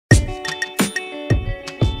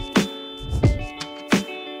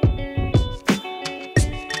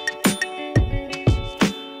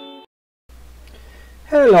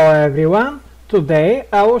Hello everyone! Today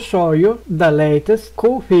I will show you the latest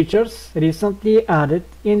cool features recently added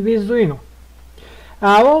in Visuino.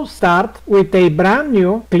 I will start with a brand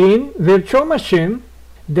new clean virtual machine.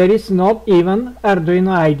 There is not even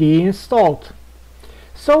Arduino IDE installed.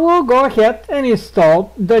 So we'll go ahead and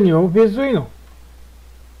install the new Visuino.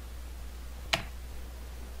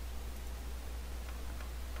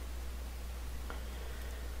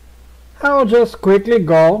 I'll just quickly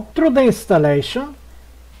go through the installation.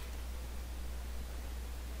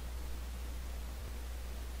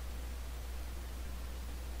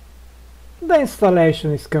 The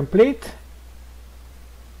installation is complete.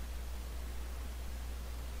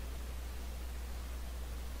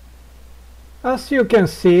 As you can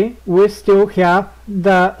see, we still have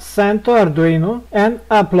the Send to Arduino and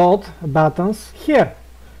Upload buttons here.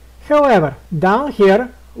 However, down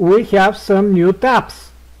here we have some new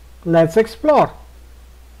tabs. Let's explore.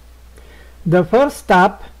 The first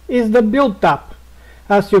tab is the Build tab.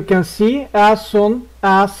 As you can see, as soon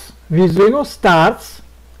as Visuino starts,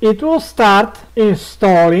 it will start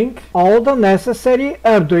installing all the necessary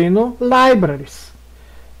Arduino libraries.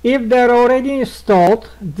 If they're already installed,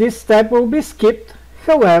 this step will be skipped.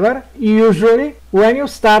 However, usually when you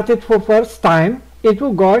start it for first time, it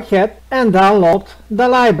will go ahead and download the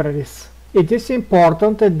libraries. It is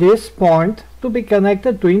important at this point to be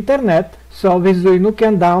connected to internet so Visuino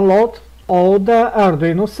can download all the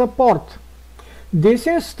Arduino support. This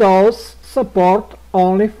installs support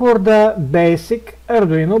only for the basic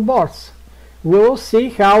Arduino boards. We will see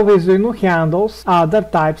how Visuino handles other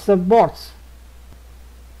types of boards.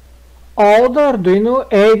 All the Arduino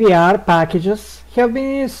AVR packages have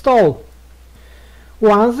been installed.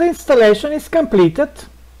 Once the installation is completed,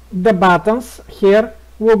 the buttons here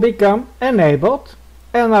will become enabled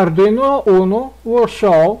and Arduino Uno will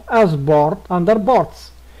show as board under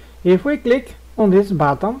boards. If we click on this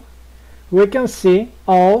button, we can see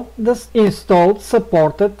all the installed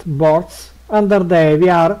supported boards under the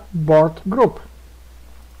AVR board group.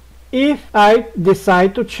 If I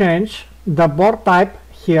decide to change the board type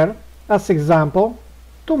here, as example,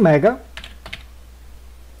 to Mega,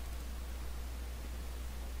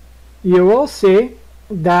 you will see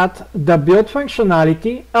that the build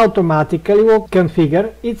functionality automatically will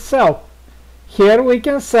configure itself. Here we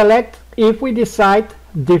can select if we decide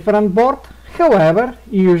different board. However,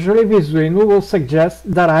 usually Visuino will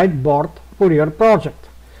suggest the right board for your project.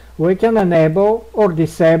 We can enable or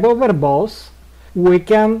disable verbose. We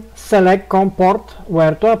can select COM port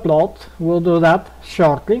where to upload. We'll do that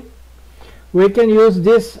shortly. We can use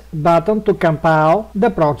this button to compile the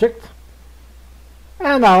project.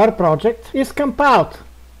 And our project is compiled.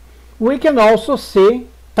 We can also see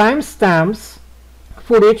timestamps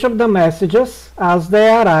for each of the messages as they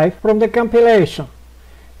arrive from the compilation.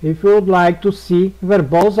 If you would like to see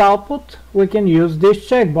verbose output, we can use this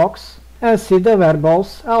checkbox and see the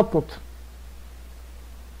verbose output.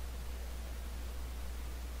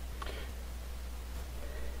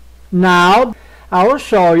 Now I will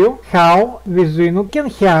show you how Visuino can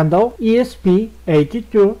handle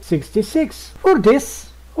ESP8266. For this,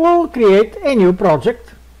 we will create a new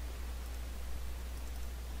project.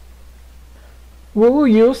 We will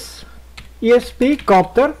use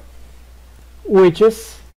ESP which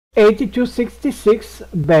is 8266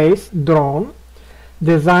 based drone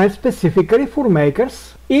designed specifically for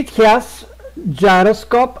makers. It has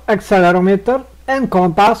gyroscope, accelerometer and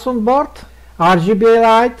compass on board, RGB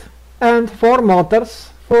light and 4 motors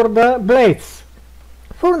for the blades.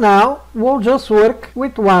 For now, we'll just work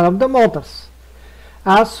with one of the motors.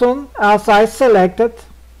 As soon as I selected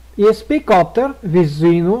ESP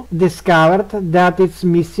Visuino discovered that it's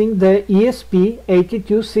missing the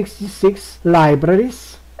ESP8266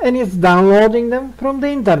 libraries and it's downloading them from the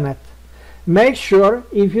internet. Make sure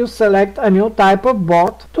if you select a new type of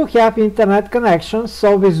board to have internet connection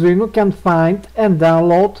so Visuino can find and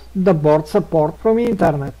download the board support from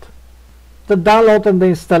internet. The download and the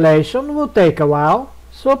installation will take a while,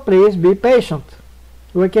 so please be patient.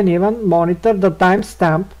 We can even monitor the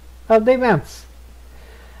timestamp of the events.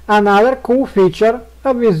 Another cool feature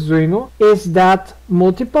of Visuino is that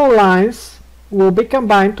multiple lines will be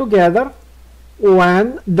combined together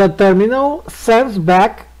when the terminal sends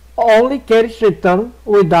back only carriage return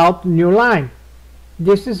without new line.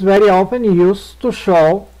 This is very often used to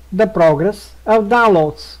show the progress of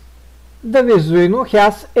downloads. The Visuino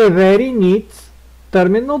has a very neat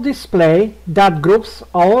terminal display that groups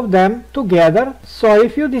all of them together, so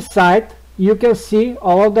if you decide, you can see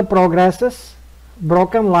all of the progresses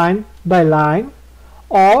broken line by line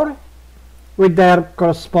or with their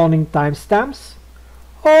corresponding timestamps,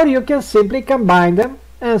 or you can simply combine them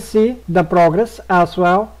and see the progress as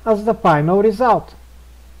well as the final result.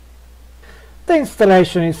 The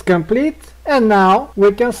installation is complete, and now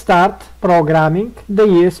we can start programming the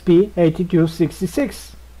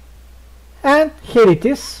ESP8266. And here it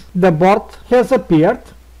is, the board has appeared,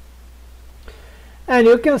 and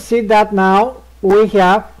you can see that now we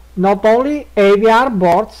have not only AVR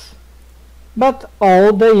boards but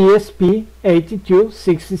all the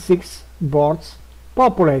ESP8266 boards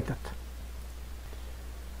populated.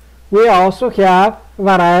 We also have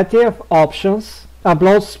variety of options,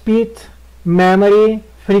 upload speed, memory,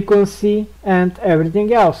 frequency, and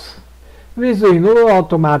everything else. Visuino will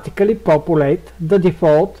automatically populate the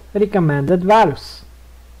default recommended values.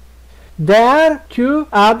 There are two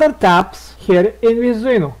other tabs here in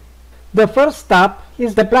Visuino. The first tab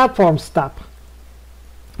is the Platforms tab.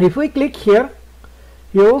 If we click here,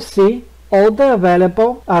 you will see all the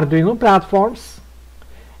available Arduino platforms,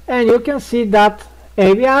 and you can see that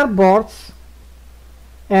AVR boards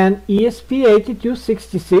and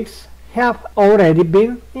ESP8266 have already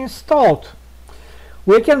been installed.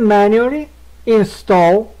 We can manually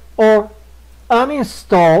install or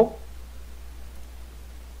uninstall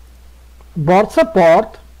board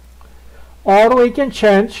support, or we can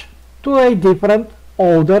change to a different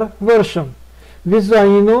older version.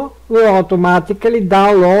 Visuino will automatically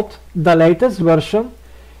download the latest version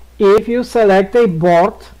if you select a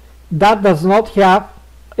board that does not have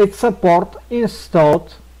its support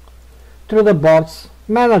installed through the boards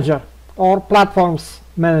manager, or platforms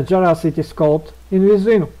manager as it is called in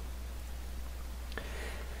Visuino.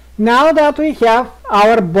 Now that we have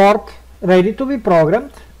our board ready to be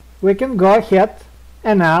programmed, we can go ahead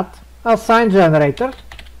and add a sign generator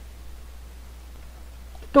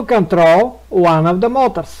to control one of the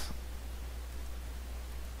motors.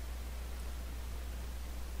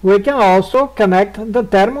 We can also connect the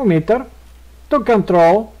thermometer to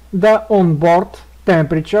control the onboard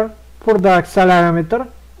temperature for the accelerometer,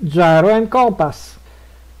 gyro, and compass.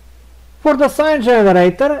 For the sign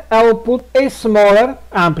generator, I will put a smaller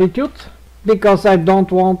amplitude because I don't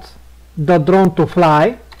want the drone to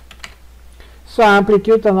fly. So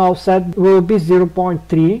amplitude and offset will be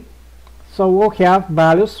 0.3. So we'll have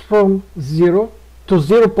values from 0 to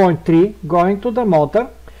 0.3 going to the motor,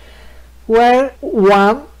 where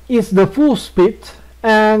 1 is the full speed,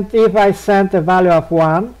 and if I send a value of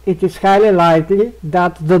 1, it is highly likely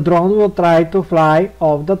that the drone will try to fly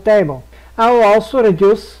off the table. I will also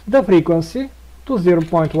reduce the frequency to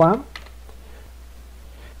 0.1.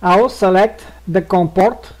 I will select the COM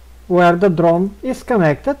port where the drone is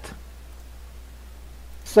connected.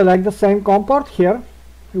 Select the same COM port here.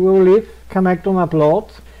 We will leave connect on upload.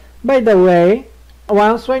 By the way,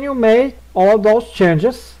 once when you make all those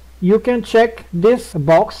changes, you can check this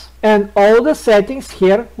box and all the settings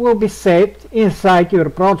here will be saved inside your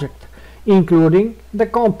project, including the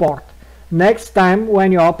COM port. Next time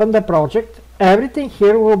when you open the project, everything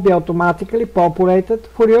here will be automatically populated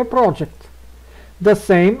for your project. The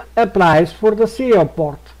same applies for the serial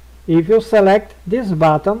port. If you select this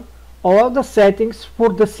button, all of the settings for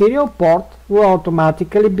the serial port will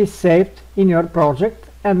automatically be saved in your project,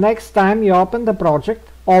 and next time you open the project,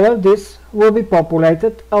 all of this will be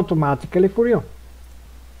populated automatically for you.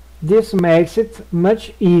 This makes it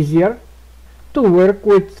much easier to work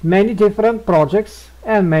with many different projects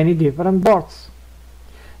and many different boards.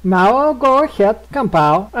 Now I'll go ahead,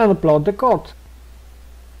 compile and upload the code.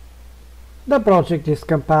 The project is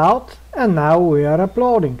compiled and now we are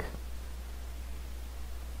uploading.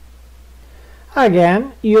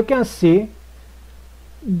 Again, you can see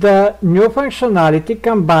the new functionality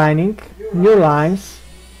combining new lines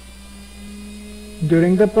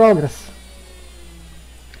during the progress.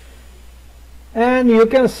 And you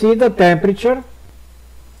can see the temperature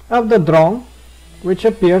of the drone, which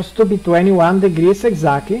appears to be 21 degrees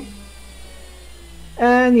exactly,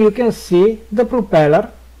 and you can see the propeller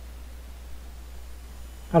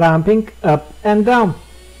ramping up and down.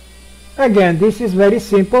 Again, this is very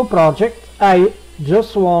simple project. I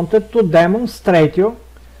just wanted to demonstrate you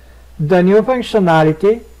the new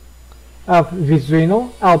functionality of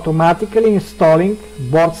Visuino automatically installing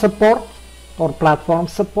board support or platform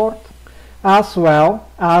support, as well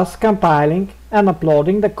as compiling and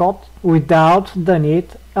uploading the code without the need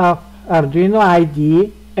of Arduino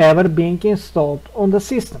IDE ever being installed on the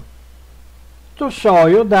system. To show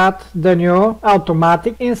you that the new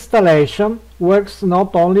automatic installation works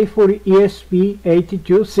not only for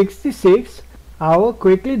ESP8266, I will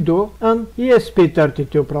quickly do an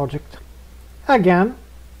ESP32 project. Again,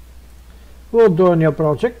 we'll do a new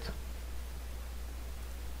project,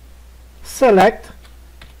 select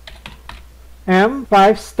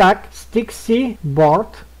M5 stack stick C board,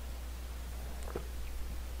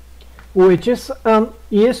 which is an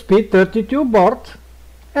ESP32 board,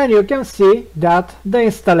 and you can see that the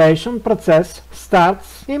installation process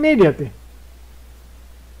starts immediately.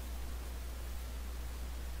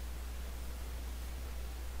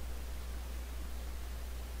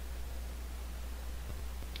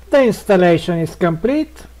 The installation is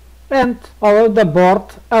complete and all of the board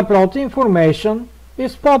upload information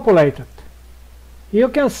is populated. You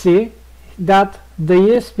can see that the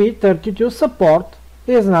ESP32 support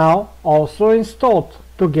is now also installed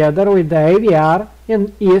together with the AVR in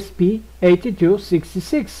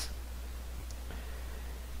ESP8266.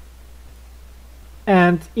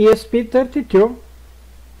 And ESP32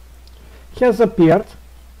 has appeared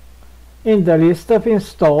in the list of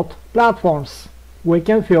installed platforms. We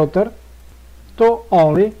can filter to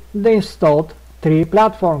only the installed 3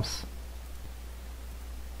 platforms.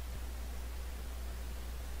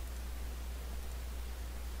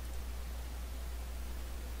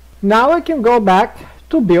 Now we can go back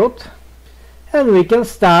to build and we can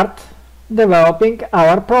start developing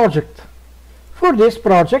our project. For this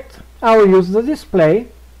project I will use the display.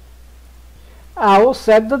 I will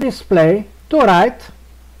set the display to right.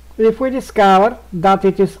 If we discover that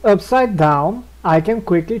it is upside down, I can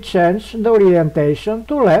quickly change the orientation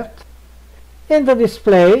to left. In the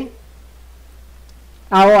display,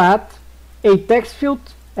 I will add a text field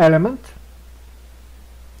element.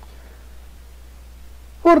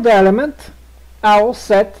 For the element, I will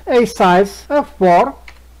set a size of 4,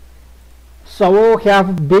 so we will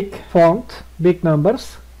have big font, big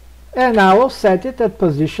numbers, and I will set it at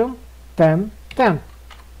position 10, 10,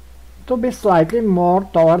 to be slightly more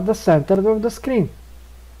toward the center of the screen.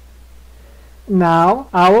 Now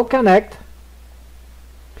I will connect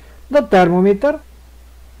the thermometer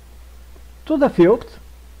to the field,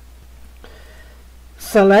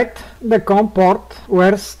 select the COM port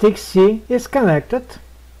where stick C is connected,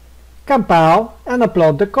 compile and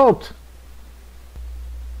upload the code.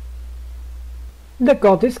 The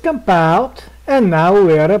code is compiled and now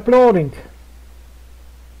we are uploading.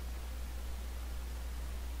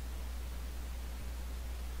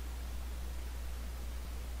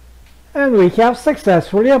 And we have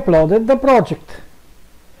successfully uploaded the project.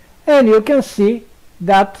 And you can see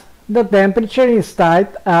that the temperature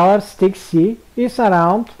inside our stick C is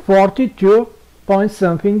around 42 point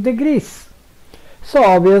something degrees. So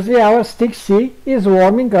obviously our stick C is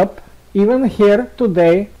warming up even here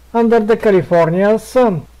today under the California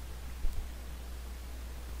sun.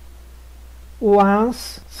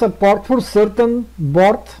 Once support for certain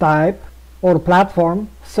board type or platform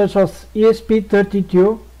such as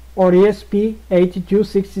ESP32 or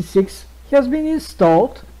ESP8266 has been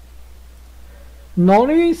installed, no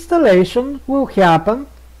new installation will happen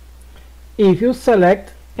if you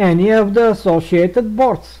select any of the associated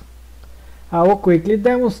boards. I will quickly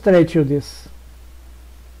demonstrate you this.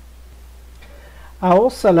 I will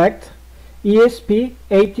select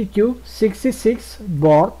ESP8266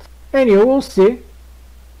 board and you will see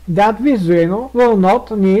that Visuino will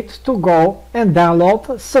not need to go and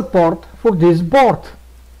download support for this board.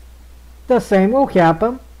 The same will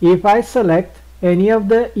happen if I select any of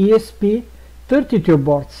the ESP32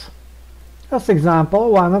 boards. As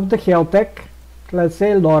example, one of the Heltec, let's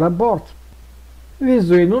say LoRa board.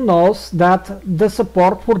 Visuino knows that the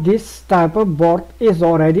support for this type of board is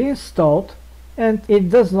already installed and it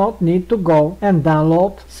does not need to go and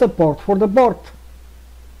download support for the board.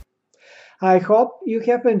 I hope you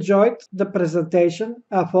have enjoyed the presentation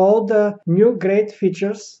of all the new great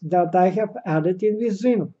features that I have added in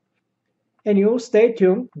Visuino. And you stay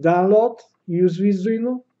tuned, download, use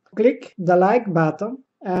Visuino, click the like button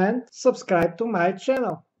and subscribe to my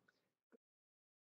channel.